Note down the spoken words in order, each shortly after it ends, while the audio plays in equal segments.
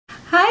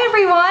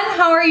everyone,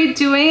 how are you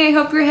doing? I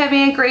hope you're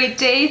having a great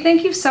day.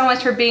 Thank you so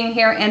much for being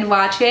here and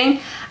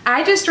watching.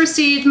 I just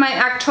received my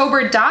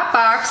October dot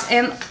box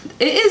and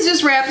it is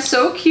just wrapped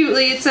so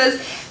cutely. It says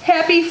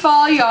happy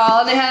fall y'all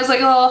and it has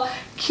like a little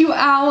cute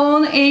owl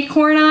and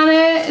acorn on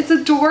it. It's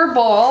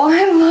adorable.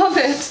 I love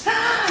it.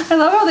 I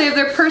love how they have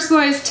their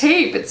personalized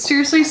tape. It's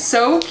seriously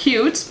so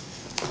cute.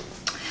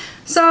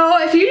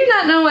 So if you do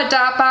not know what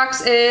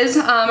Boxx is,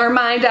 or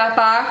my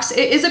Boxx,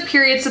 it is a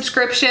period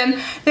subscription.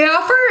 They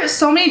offer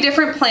so many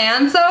different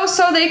plans though,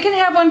 so they can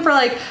have one for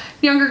like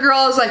younger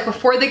girls, like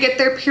before they get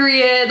their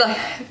period,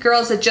 like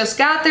girls that just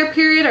got their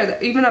period,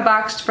 or even a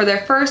box for their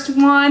first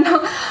one.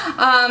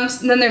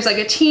 Then there's like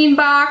a teen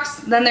box,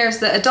 then there's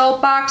the adult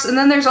box, and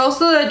then there's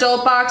also the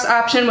adult box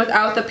option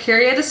without the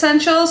period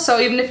essentials. So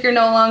even if you're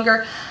no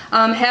longer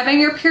having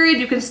your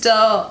period, you can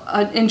still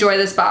enjoy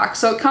this box.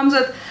 So it comes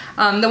with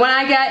the one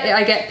I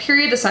get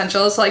period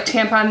essentials like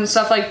tampons and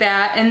stuff like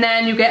that, and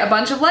then you get a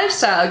bunch of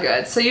lifestyle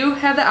goods. So you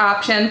have the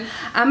option.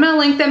 I'm gonna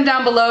link them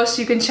down below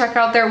so you can check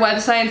out their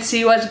website and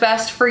see what's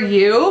best for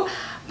you.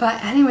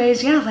 But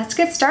anyways, yeah, let's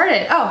get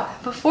started. Oh,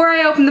 before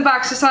I open the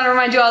box, just want to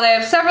remind you all that I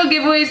have several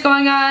giveaways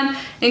going on,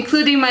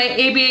 including my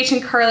ABH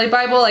and Carly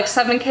Bible like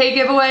 7K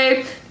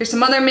giveaway. There's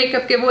some other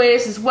makeup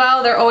giveaways as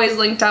well. They're always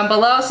linked down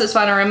below, so just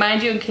want to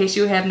remind you in case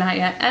you have not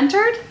yet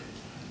entered.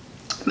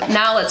 But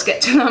now let's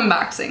get to the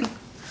unboxing.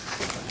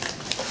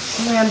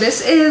 Man,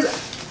 this is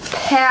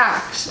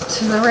packed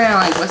to the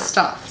railing with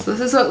stuff. So this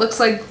is what it looks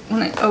like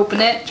when I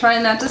open it.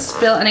 Trying not to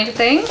spill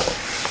anything.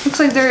 Looks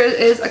like there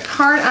is a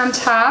card on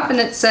top and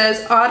it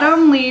says,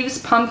 "Autumn leaves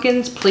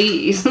pumpkins,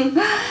 please." And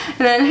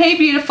then, "Hey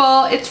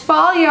beautiful, it's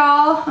fall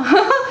y'all."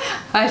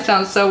 I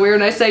sound so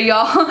weird when I say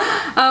y'all.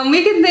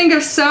 "We can think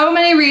of so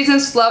many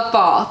reasons to love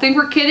fall. Think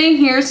we're kidding?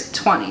 Here's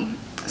 20.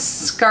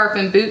 Scarf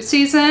and boot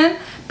season.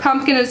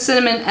 Pumpkin and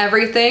cinnamon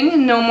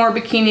everything. No more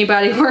bikini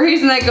body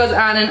worries," and that goes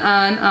on and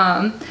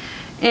on.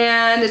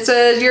 And it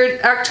says,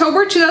 "Your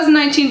October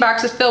 2019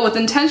 box is filled with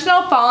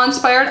intentional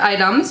fall-inspired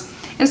items.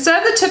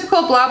 Instead of the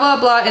typical blah blah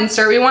blah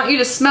insert, we want you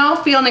to smell,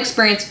 feel, and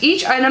experience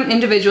each item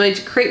individually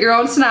to create your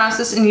own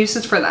synopsis and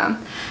uses for them.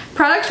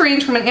 Products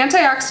range from an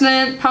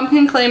antioxidant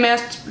pumpkin clay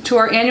mask to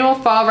our annual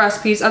fall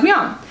recipes of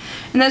yum."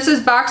 And then it says,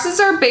 "Boxes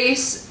are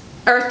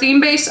theme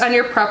based on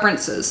your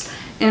preferences."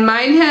 And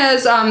mine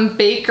has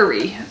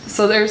bakery.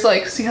 So there's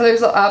like, see how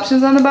there's the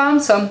options on the bottom?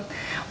 So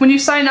when you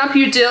sign up,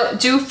 you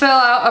do fill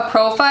out a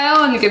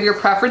profile and you give your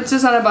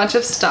preferences on a bunch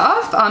of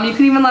stuff. You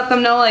can even let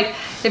them know like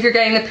if you're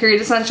getting the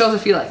period essentials,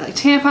 if you like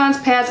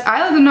tampons, pads.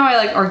 I let them know I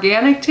like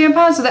organic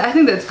tampons, so I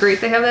think that's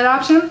great they have that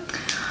option.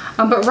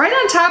 But right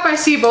on top I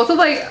see both of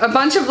like a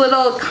bunch of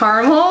little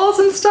caramels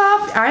and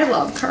stuff. I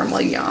love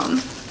caramel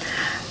yum.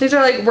 These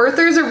are like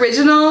Werther's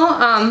Original,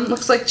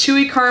 looks like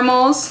chewy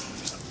caramels.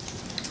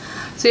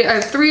 So I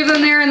have 3 of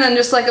them there, and then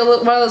just like one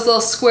of those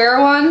little square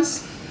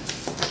ones.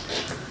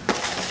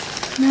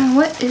 Now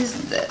what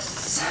is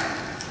this?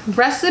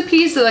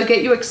 Recipes that'll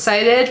get you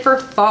excited for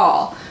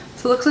fall.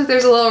 So it looks like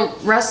there's a little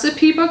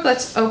recipe book.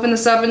 Let's open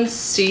this up and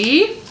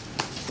see.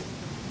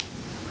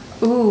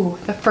 Ooh,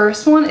 the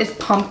first one is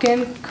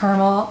pumpkin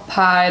caramel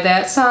pie.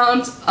 That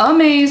sounds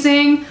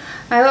amazing.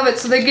 I love it.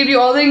 So they give you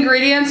all the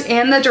ingredients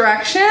and the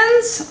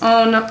directions.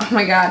 Oh no, oh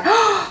my god.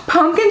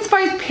 Pumpkin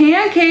spice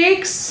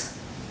pancakes.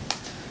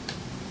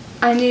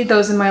 I need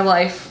those in my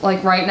life,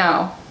 like right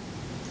now.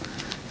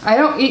 I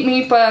don't eat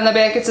meat, but on the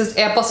back it says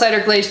apple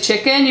cider glazed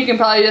chicken. You can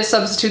probably just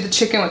substitute the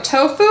chicken with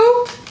tofu.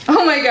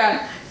 Oh my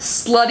god.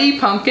 Slutty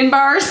pumpkin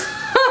bars.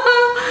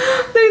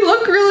 They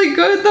look really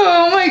good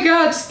though. Oh my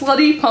god,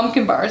 slutty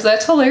pumpkin bars.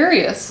 That's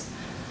hilarious.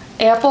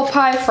 Apple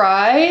pie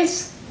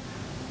fries.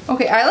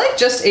 Okay, I like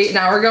just ate an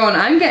hour ago and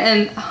I'm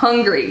getting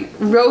hungry.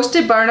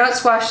 Roasted butternut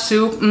squash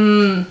soup.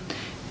 Mmm.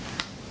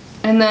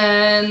 And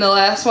then the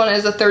last one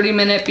is a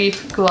 30-minute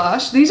beef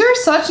goulash. These are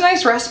such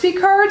nice recipe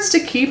cards to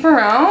keep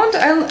around.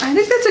 I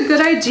think that's a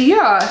good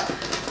idea.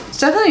 It's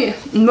definitely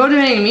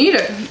motivating me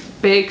to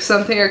bake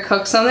something or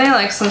cook something,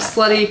 like some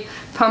slutty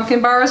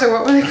pumpkin bars, or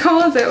what were they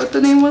called? Is that what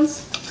the name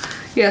was?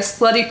 Yeah,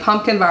 slutty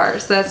pumpkin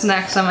bars. That's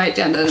next on my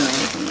agenda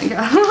tonight. Oh my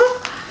god.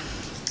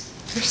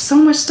 There's so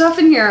much stuff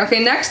in here.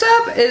 Okay, next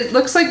up, it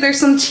looks like there's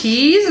some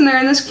teas and they're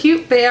in this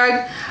cute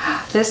bag.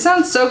 This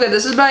sounds so good.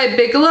 This is by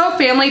Bigelow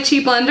Family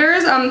Tea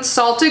Blenders.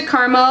 Salted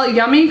caramel,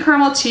 yummy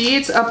caramel tea.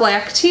 It's a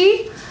black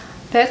tea.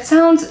 That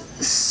sounds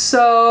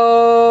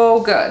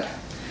so good.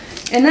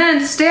 And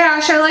then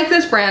Stash, I like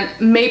this brand,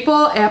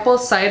 Maple Apple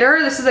Cider.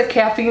 This is a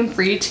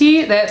caffeine-free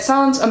tea. That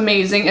sounds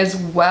amazing as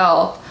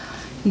well.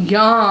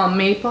 Yum,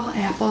 maple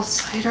apple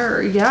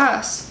cider,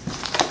 yes.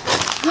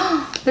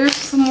 There's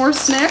some more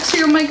snacks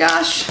here, oh my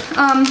gosh.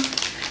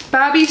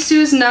 Bobby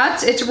Sue's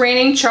Nuts, it's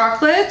raining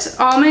chocolate.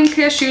 Almond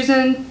cashews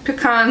and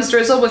pecans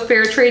drizzled with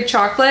fair trade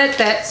chocolate.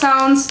 That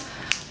sounds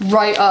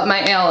right up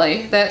my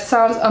alley. That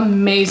sounds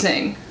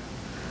amazing.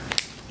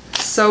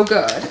 So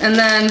good. And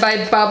then by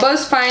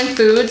Bubba's Fine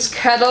Foods,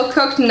 kettle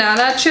cooked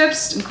nana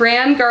chips,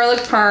 grand garlic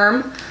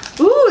parm.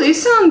 Ooh,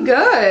 these sound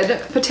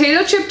good.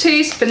 Potato chip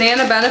taste,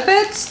 banana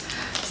benefits.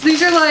 So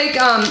these are like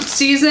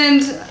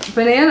seasoned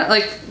banana,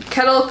 like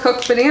kettle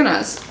cooked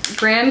bananas.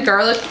 Grand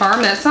garlic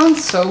parm, that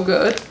sounds so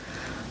good.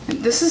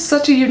 This is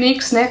such a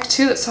unique snack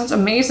too, it sounds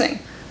amazing.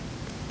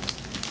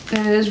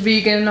 And it is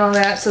vegan and all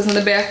that, it says in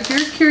the back if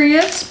you're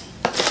curious.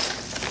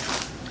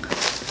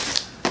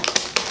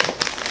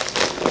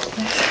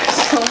 There's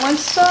so much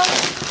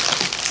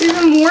stuff.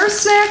 Even more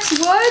snacks,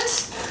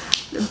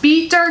 what?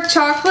 Beet dark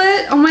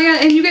chocolate, oh my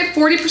god, and you get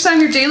 40%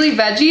 of your daily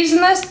veggies in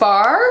this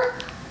bar.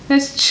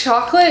 It's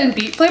chocolate and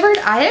beet flavored.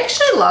 I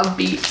actually love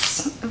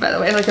beets, by the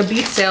way. Like a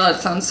beet salad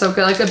sounds so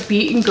good. Like a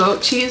beet and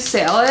goat cheese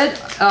salad.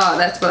 Oh,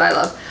 that's what I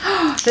love.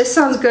 This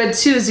sounds good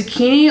too.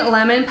 Zucchini,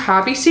 lemon,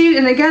 poppy seed.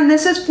 And again,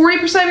 this is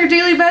 40% of your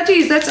daily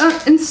veggies.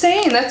 That's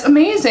insane. That's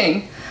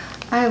amazing.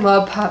 I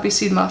love poppy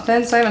seed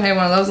muffins. I haven't had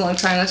one of those in a long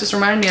time. That just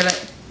reminded me of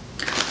it.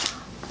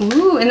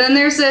 Ooh, and then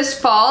there's this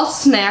fall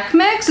snack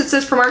mix. It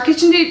says, from our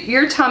kitchen to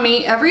your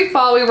tummy, every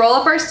fall we roll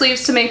up our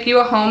sleeves to make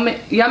you a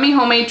yummy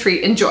homemade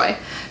treat. Enjoy.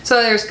 So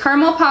there's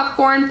caramel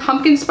popcorn,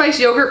 pumpkin spice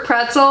yogurt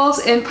pretzels,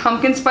 and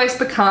pumpkin spice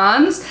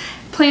pecans,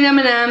 plain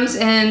M&Ms,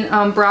 and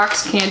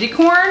Boxx candy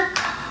corn.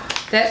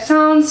 That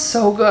sounds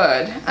so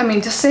good. I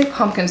mean, just say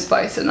pumpkin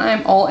spice and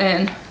I'm all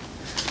in.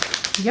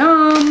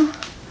 Yum.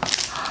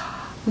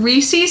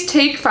 Reese's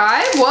Take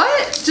 5?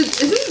 What?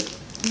 Isn't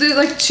there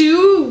like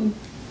 2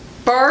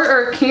 bar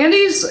or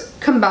candies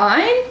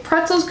combined?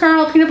 Pretzels,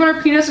 caramel, peanut butter,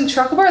 peanuts, and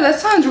chocolate bar? That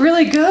sounds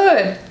really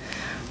good.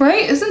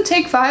 Right? Isn't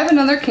Take 5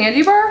 another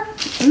candy bar?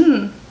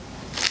 Mmm.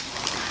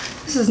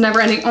 This is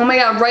never ending. Oh my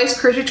god, Rice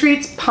Krispie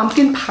Treats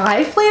pumpkin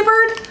pie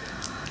flavored?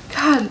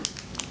 God,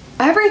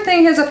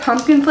 everything has a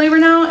pumpkin flavor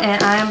now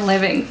and I'm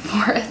living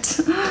for it.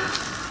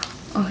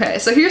 Okay,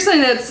 so here's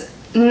something that's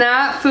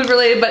not food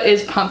related but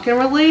is pumpkin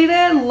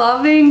related.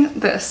 Loving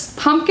this.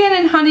 Pumpkin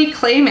and honey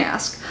clay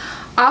mask.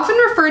 Often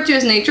referred to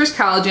as nature's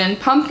collagen,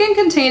 pumpkin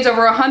contains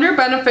over 100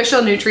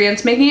 beneficial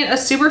nutrients, making it a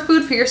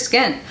superfood for your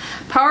skin.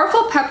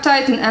 Powerful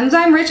peptides and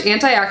enzyme-rich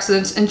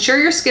antioxidants ensure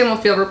your skin will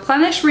feel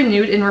replenished,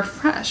 renewed, and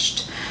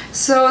refreshed.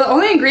 So the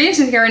only ingredients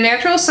in here are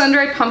natural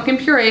sun-dried pumpkin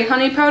puree,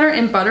 honey powder,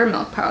 and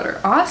buttermilk powder.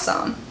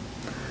 Awesome.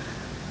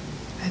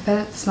 I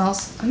bet it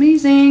smells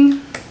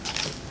amazing.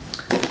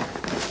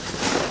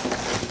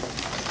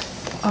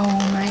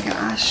 Oh my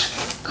gosh.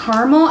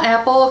 Caramel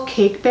apple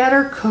cake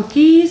batter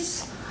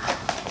cookies.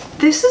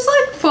 This is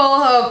like full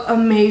of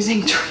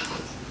amazing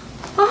treats.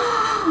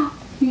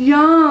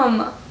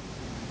 Yum.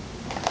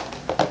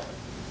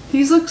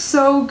 These look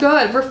so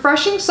good.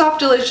 Refreshing, soft,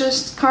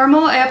 delicious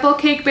caramel apple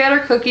cake batter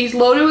cookies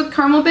loaded with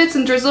caramel bits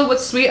and drizzled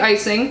with sweet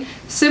icing.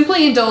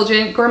 Simply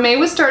indulgent, Gourmet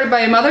was started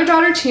by a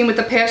mother-daughter team with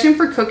a passion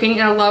for cooking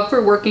and a love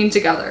for working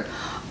together.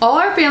 All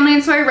our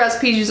family-inspired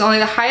recipes use only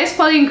the highest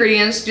quality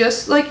ingredients,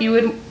 just like you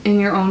would in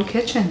your own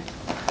kitchen.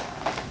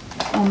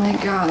 Oh my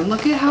god,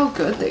 look at how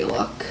good they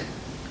look.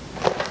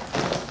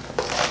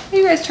 Are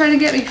you guys trying to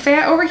get me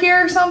fat over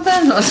here or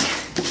something?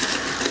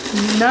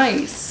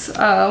 Nice.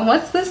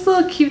 What's this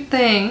little cute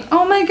thing?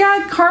 Oh my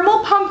god,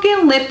 caramel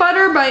pumpkin lip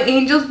butter by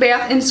Angel's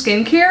Bath and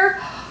Skincare.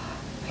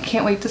 I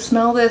can't wait to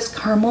smell this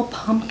caramel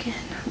pumpkin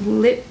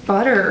lip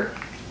butter.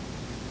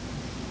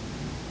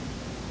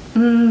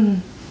 Mmm.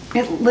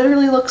 It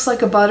literally looks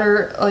like a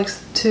butter, like,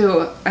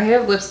 too. I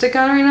have lipstick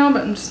on right now,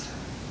 but I'm just...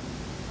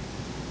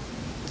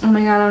 Oh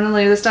my god, I'm gonna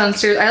lay this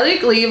downstairs. I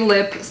like leave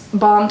lip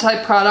balm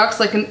type products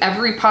like in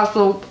every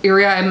possible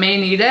area I may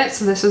need it.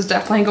 So this is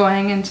definitely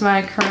going into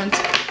my current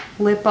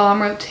lip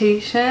balm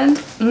rotation.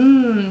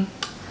 Mmm.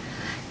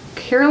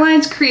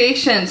 Caroline's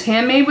Creations,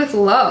 handmade with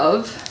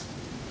love.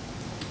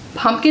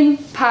 Pumpkin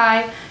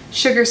pie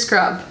sugar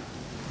scrub.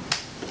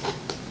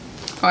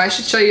 Oh, I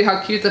should show you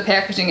how cute the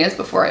packaging is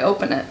before I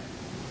open it.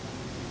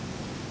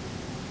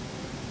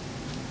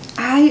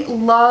 I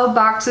love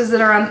boxes that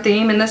are on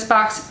theme, and this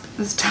box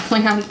is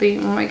definitely on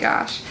theme. Oh my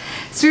gosh.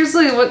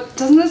 Seriously, what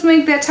doesn't this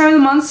make that time of the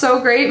month so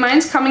great?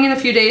 Mine's coming in a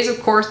few days,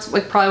 of course,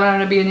 like probably when I'm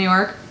gonna be in New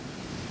York.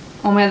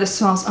 Oh man, this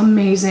smells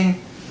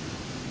amazing.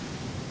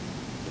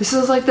 This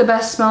is like the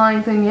best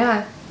smelling thing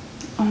yet.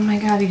 Oh my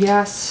god,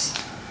 yes.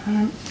 I'm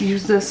gonna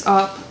use this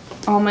up.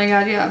 Oh my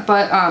god, yeah.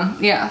 But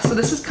yeah, so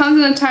this comes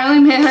in a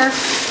timely manner.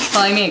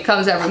 Well, I mean, it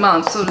comes every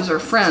month, so does our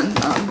friend.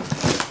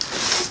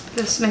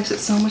 This makes it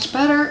so much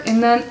better.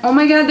 And then, oh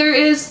my god, there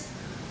is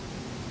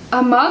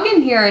a mug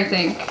in here, I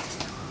think.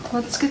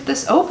 Let's get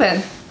this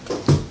open.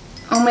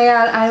 Oh my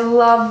god, I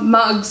love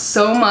mugs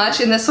so much.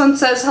 And this one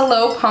says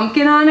hello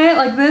pumpkin on it,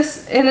 like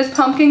this, and it's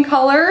pumpkin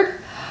colored.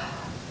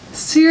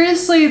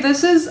 Seriously,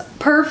 this is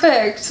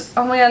perfect.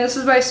 Oh my god, this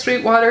is by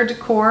Sweetwater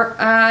Decor.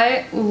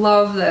 I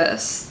love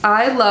this.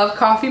 I love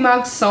coffee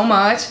mugs so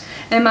much.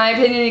 In my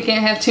opinion, you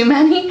can't have too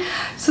many.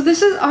 So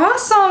this is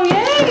awesome,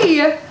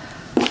 yay!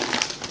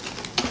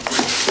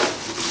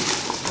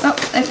 Oh,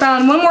 I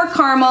found one more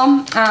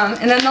caramel.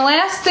 And then the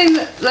last thing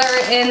that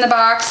are in the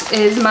box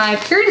is my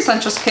Period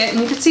Essentials kit. And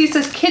you can see it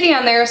says Kitty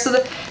on there, so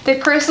that they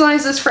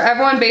personalize this for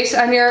everyone based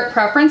on your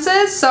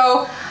preferences.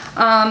 So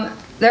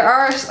there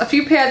are a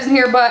few pads in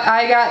here, but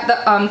I got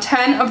the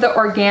 10 of the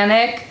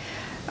organic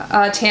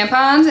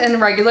tampons and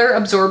regular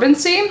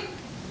absorbency.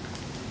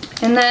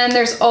 And then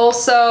there's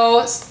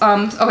also,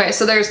 okay,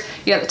 so there's,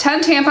 you have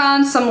 10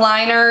 tampons, some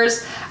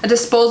liners, a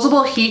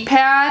disposable heat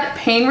pad,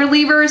 pain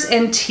relievers,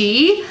 and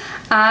tea.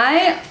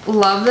 I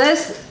love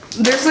this.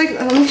 There's like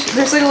a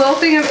little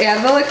thing of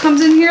Advil that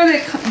comes in here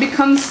that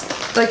becomes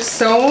like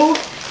so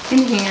in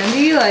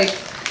handy. Like,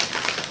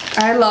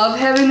 I love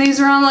having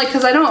these around, like,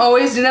 because I don't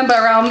always do them, but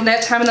around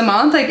that time of the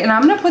month, like, and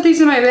I'm gonna put these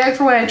in my bag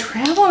for when I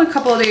travel in a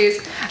couple of days.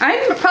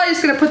 I'm probably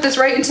just gonna put this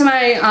right into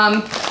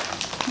my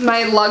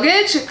my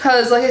luggage,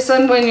 because like I said,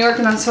 I'm going to New York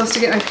and I'm supposed to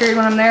get my period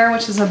when I'm there,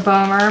 which is a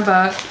bummer,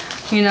 but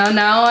you know,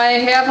 now I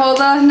have all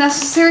the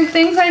necessary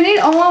things I need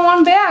all in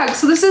one bag.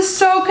 So this is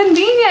so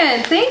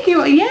convenient. Thank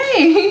you.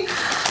 Yay.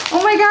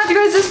 Oh my god, you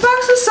guys, this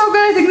box is so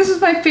good. I think this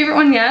is my favorite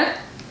one yet.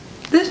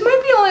 This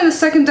might be only the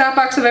second dot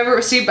box I've ever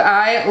received, but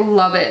I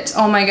love it.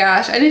 Oh my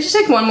gosh. I need to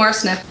take one more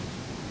sniff.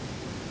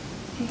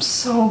 It's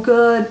so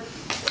good.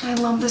 I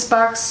love this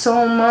box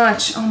so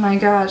much. Oh my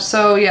gosh.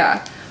 So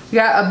yeah, we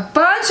got a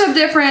bunch of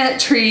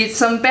different treats,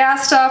 some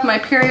bath stuff, my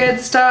period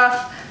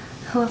stuff,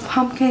 a little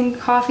pumpkin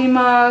coffee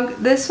mug.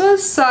 This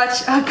was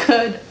such a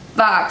good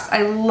box.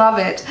 I love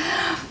it.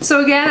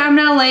 So again, I'm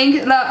gonna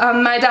link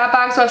my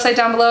Boxx website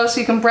down below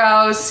so you can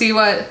browse, see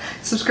what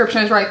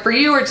subscription is right for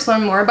you, or just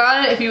learn more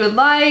about it if you would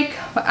like.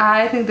 But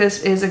I think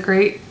this is a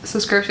great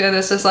subscription.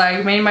 This is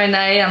like made my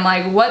night. I'm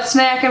like, what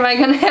snack am I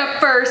gonna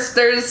have first?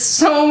 There's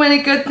so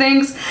many good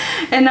things,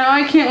 and now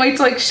I can't wait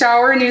to like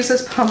shower and use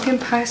this pumpkin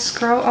pie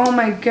scrub. Oh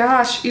my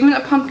gosh, even a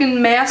pumpkin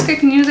mask I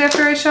can use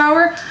after I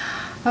shower.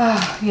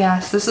 Oh,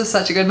 yes, this is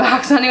such a good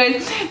box.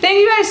 Anyways, thank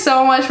you guys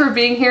so much for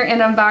being here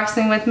and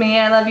unboxing with me.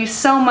 I love you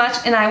so much,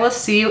 and I will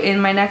see you in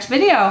my next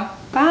video.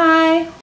 Bye!